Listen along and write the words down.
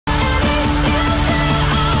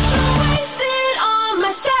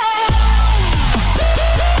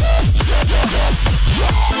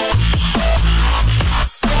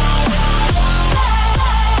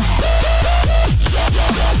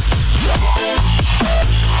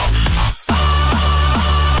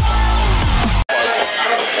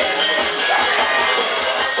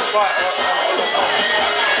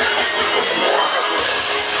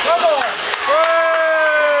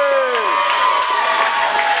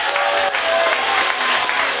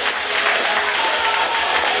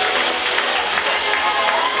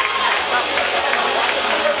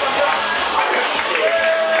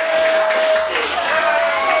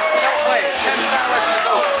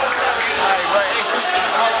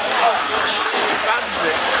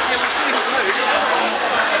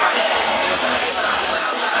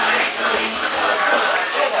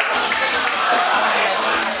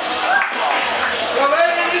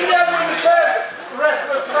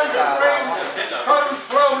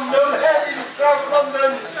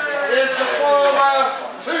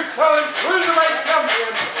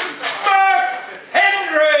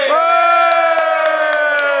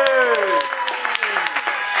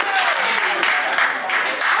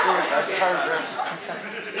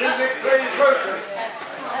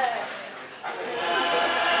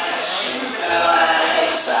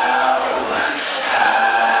Lights out,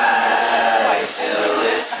 high till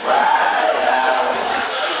it's bright out.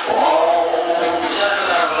 Oh, just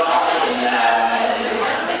a lonely night.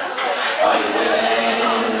 Are you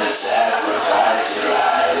willing to sacrifice your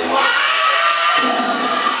life?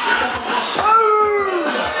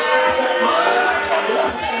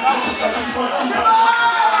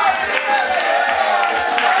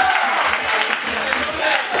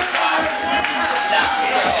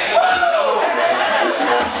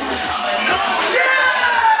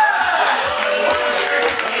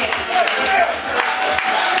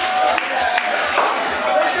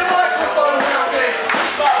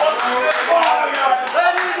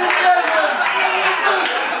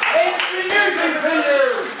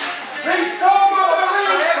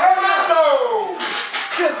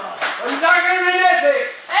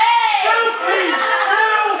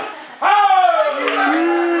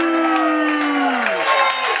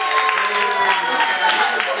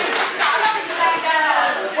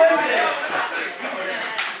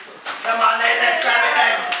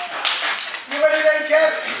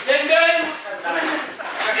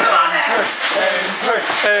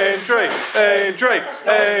 Hendry.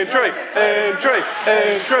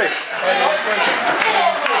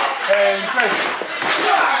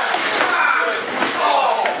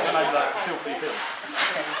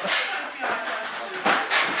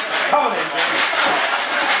 Come on, Hendry.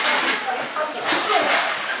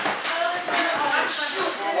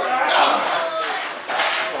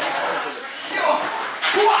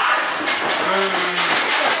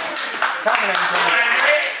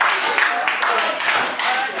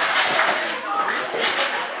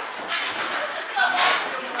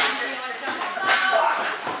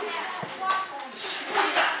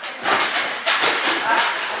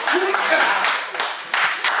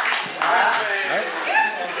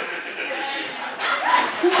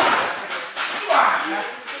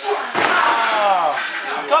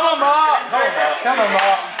 Come on,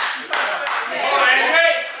 Mark.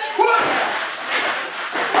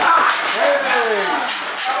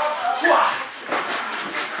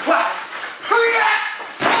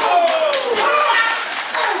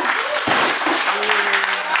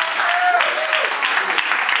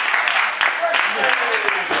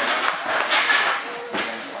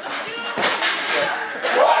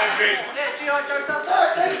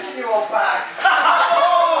 Start teaching you all back.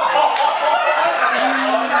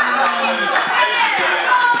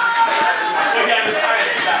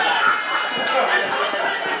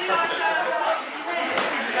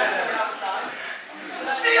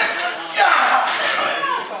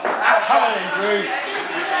 Come on, Hendry.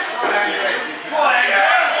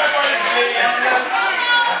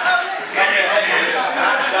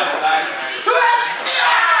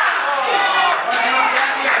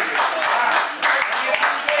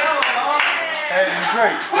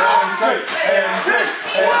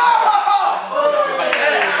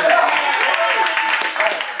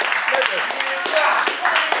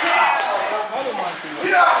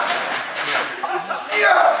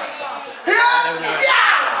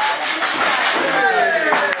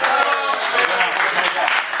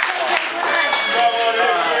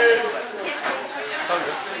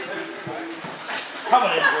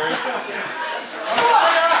 Come on, Hendry.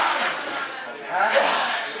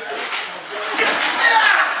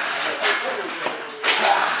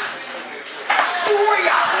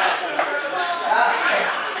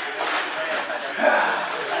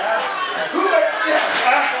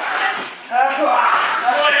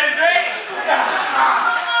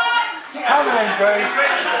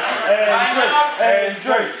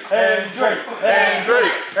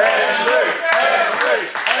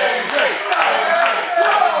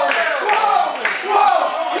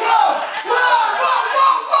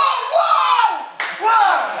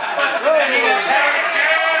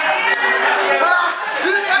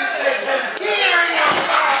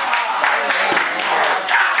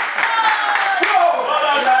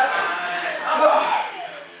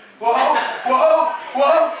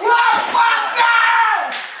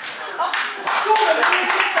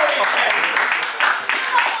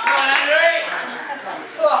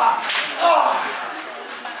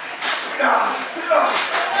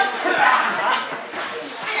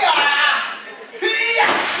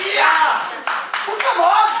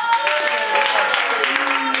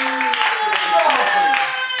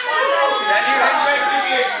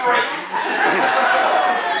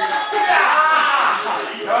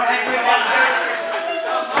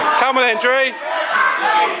 Come on, Hendry.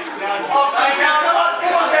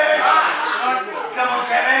 Come on,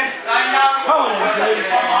 Kevin. Come on,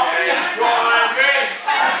 Hendry.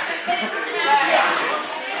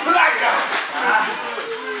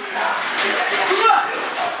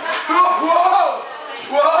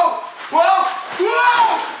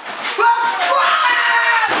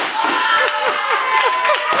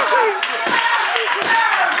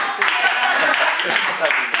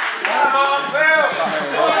 on, Phil!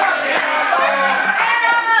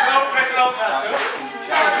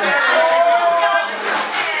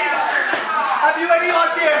 Have you any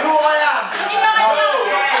idea who I am?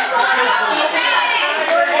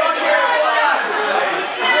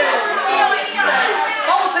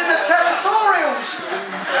 I was in the territorials!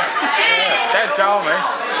 Dead Charlie.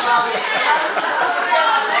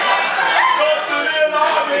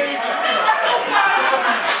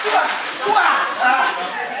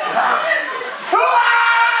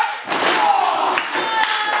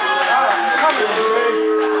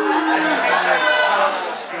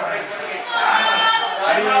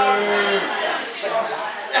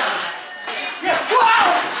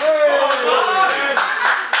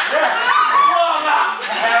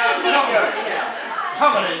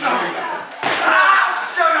 Come on, Hendry.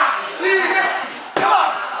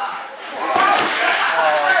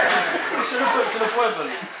 Should have put some appointment.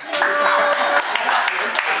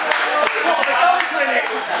 What are the guns in it?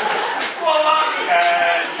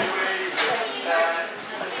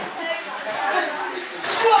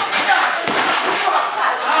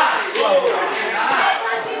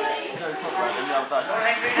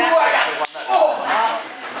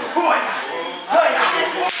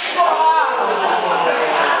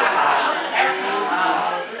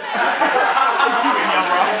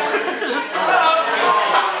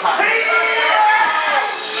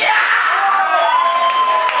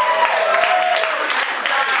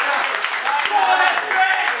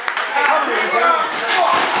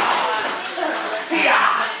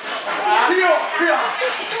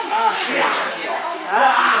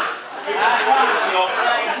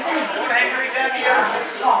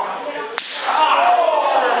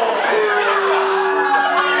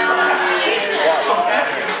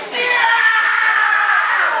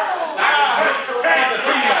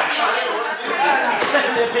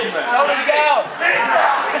 How did it go?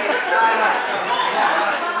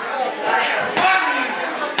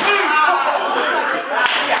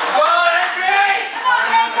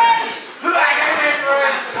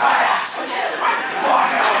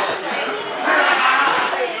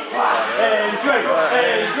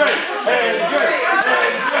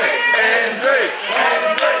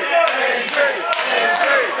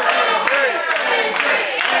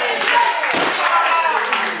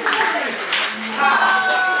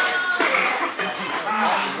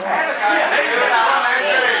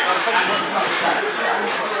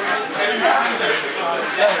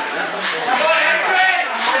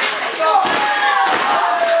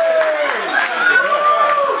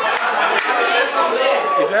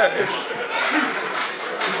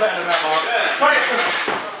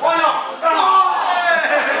 Why not? Come on.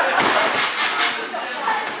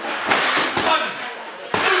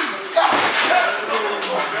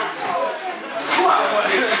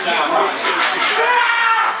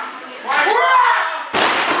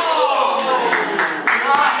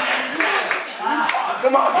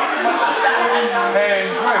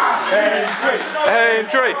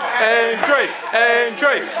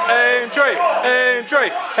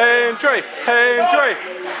 Hendry.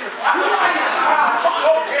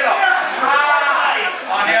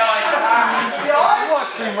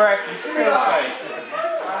 Watch him wreck his face.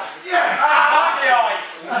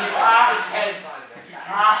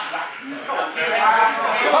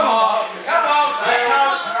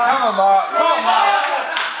 Come on, Mark. Come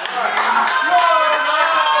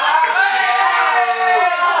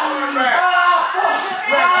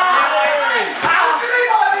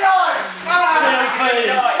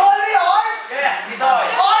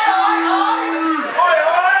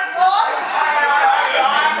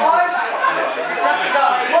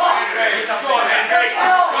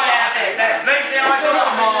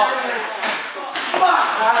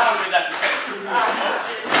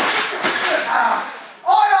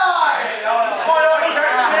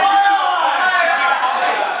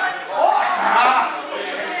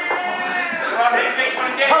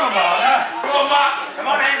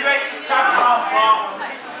on, Hendry.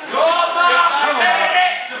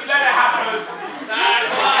 Just let it happen.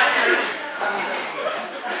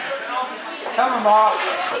 Come on, Mark.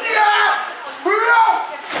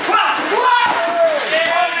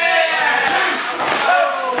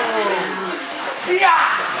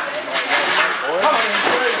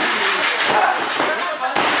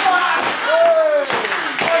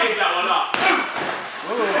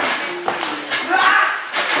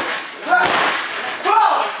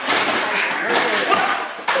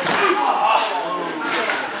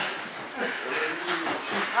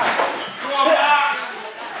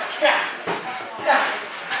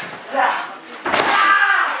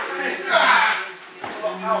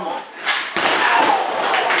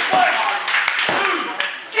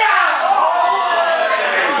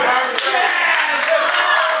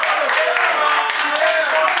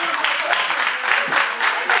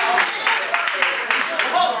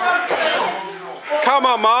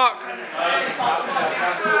 Come on, Mark.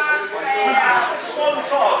 Swan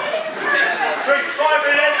top. 5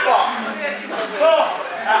 minute headbutt. Cross.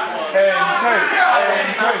 Hendry.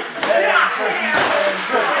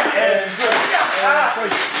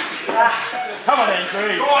 Come on,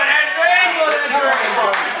 Hendry. Go on, Hendry.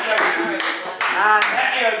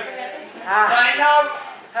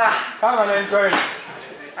 Come on, Hendry.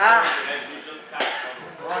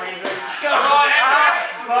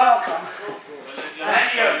 Welcome.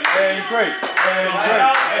 Hendry.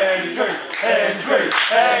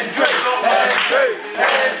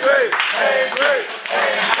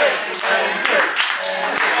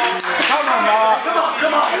 Come on, Mark.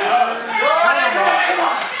 Come on. Go on, Hendry.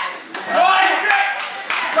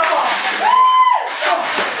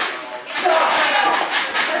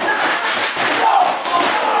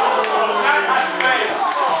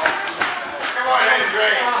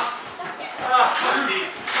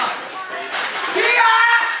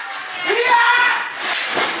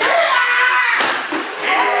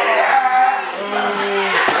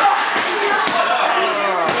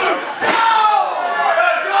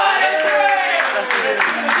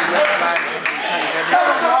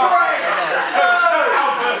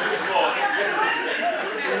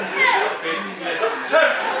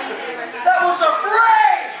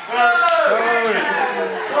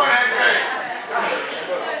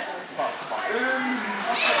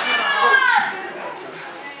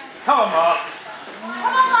 Come on, Mark.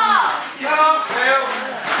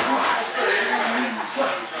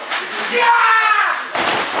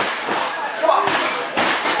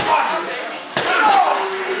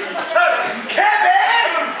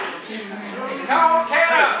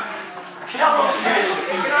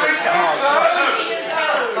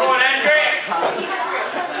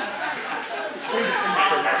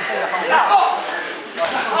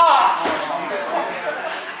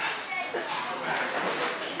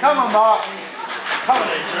 Come on, Mark. Come on,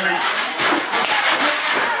 Hendry.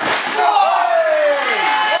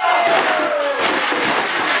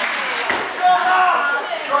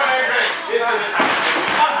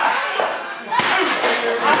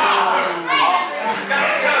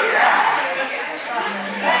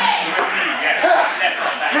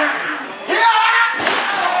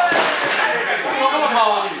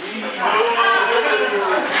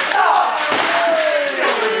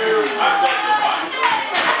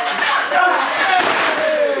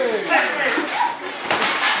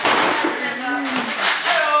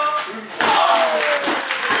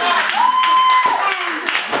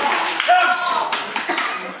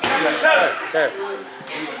 There.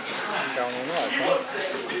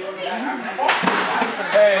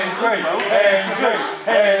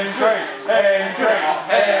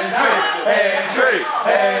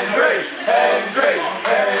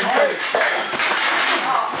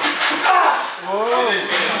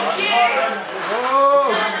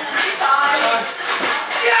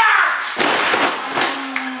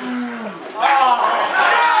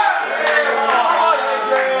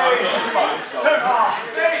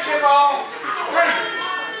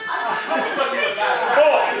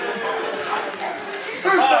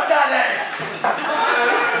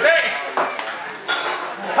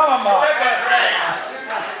 Come on, Mark.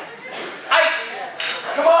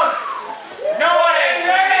 Come on. No one,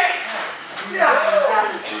 Hendry.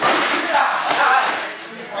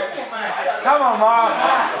 Come on, Mark.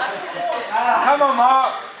 Come on,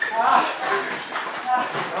 Mark.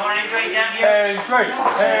 Go on, Hendry, down here. Hendry.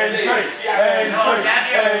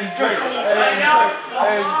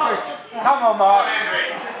 Come on, Mark.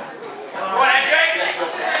 Go on, Hendry.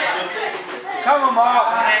 Come on, Mark.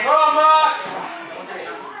 Go on, Mark.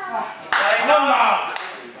 Come on, Mark.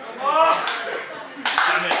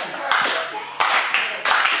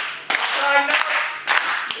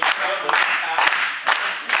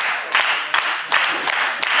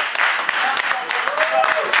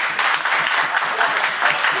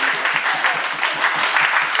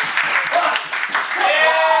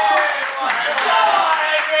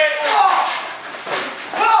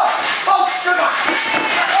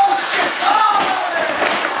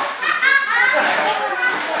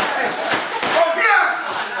 Yeah!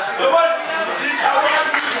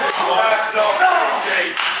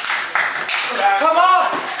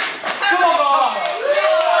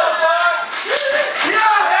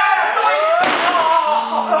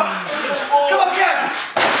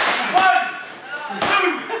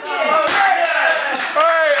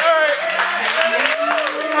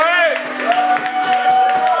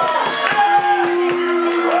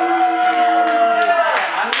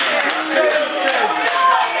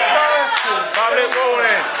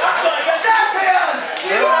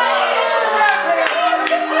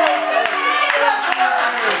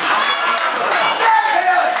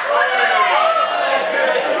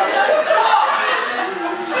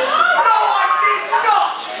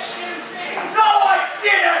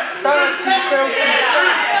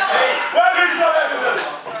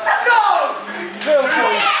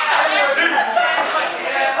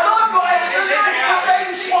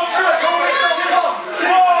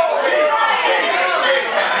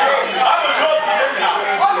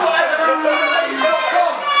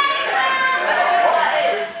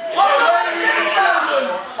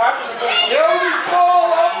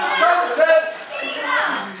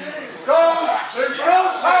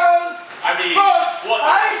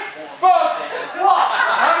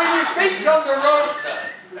 feet on the ropes,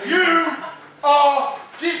 you are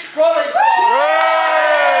disqualified.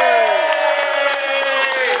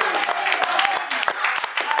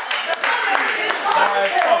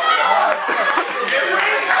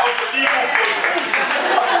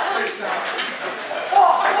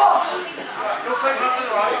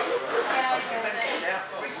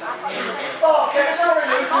 Oh, okay, sorry,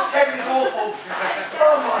 Luke, this Kevin's awful.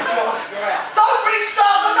 Oh my God. Don't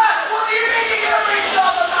restart the match! What do you mean you're going to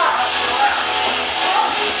restart the match? How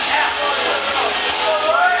many times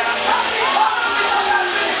have we done that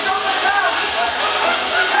finish on the count?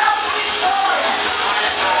 How many times?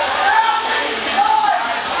 How many times?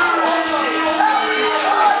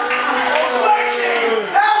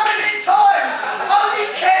 How many times? Only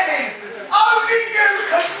Kevin, only you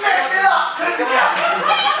can mess it up, couldn't you?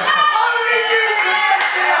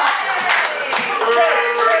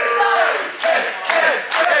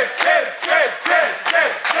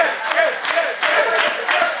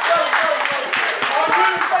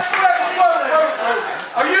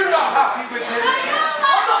 Are you not happy with him?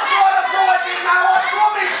 I'm not trying to bribe him now, I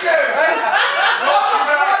promise you! I'm not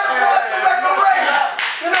trying to bribe the referee!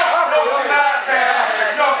 You're not happy with him?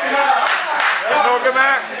 Knock him out! Knock him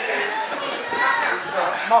out!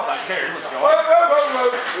 Not that carry, let's go. Whoa.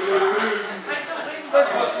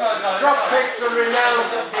 Listen, Dropkixx are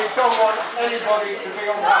renowned that they don't want anybody to be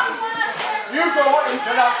unhappy. You go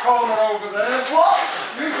into that corner over there. What?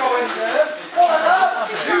 You go in there. What on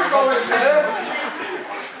earth? You go in there.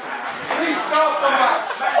 Please start the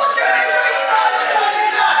match. What do you mean restart the bloody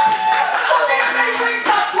match? What do you mean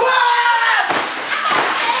restart?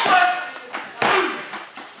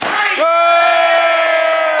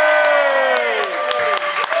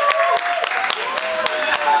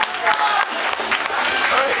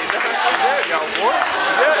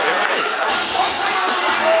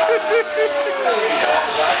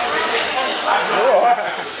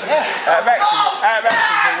 Out of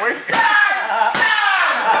action for a week. I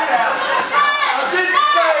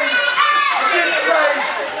did say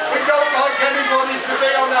we don't like anybody to be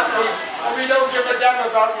unhappy and we don't give a damn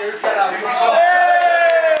about you. Get out.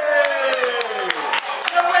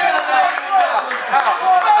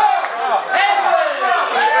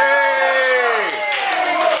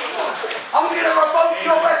 I'm going to revoke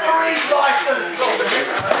your referee's license! You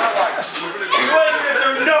ain't going to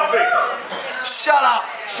do nothing! Shut up!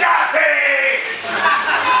 Shut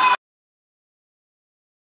it!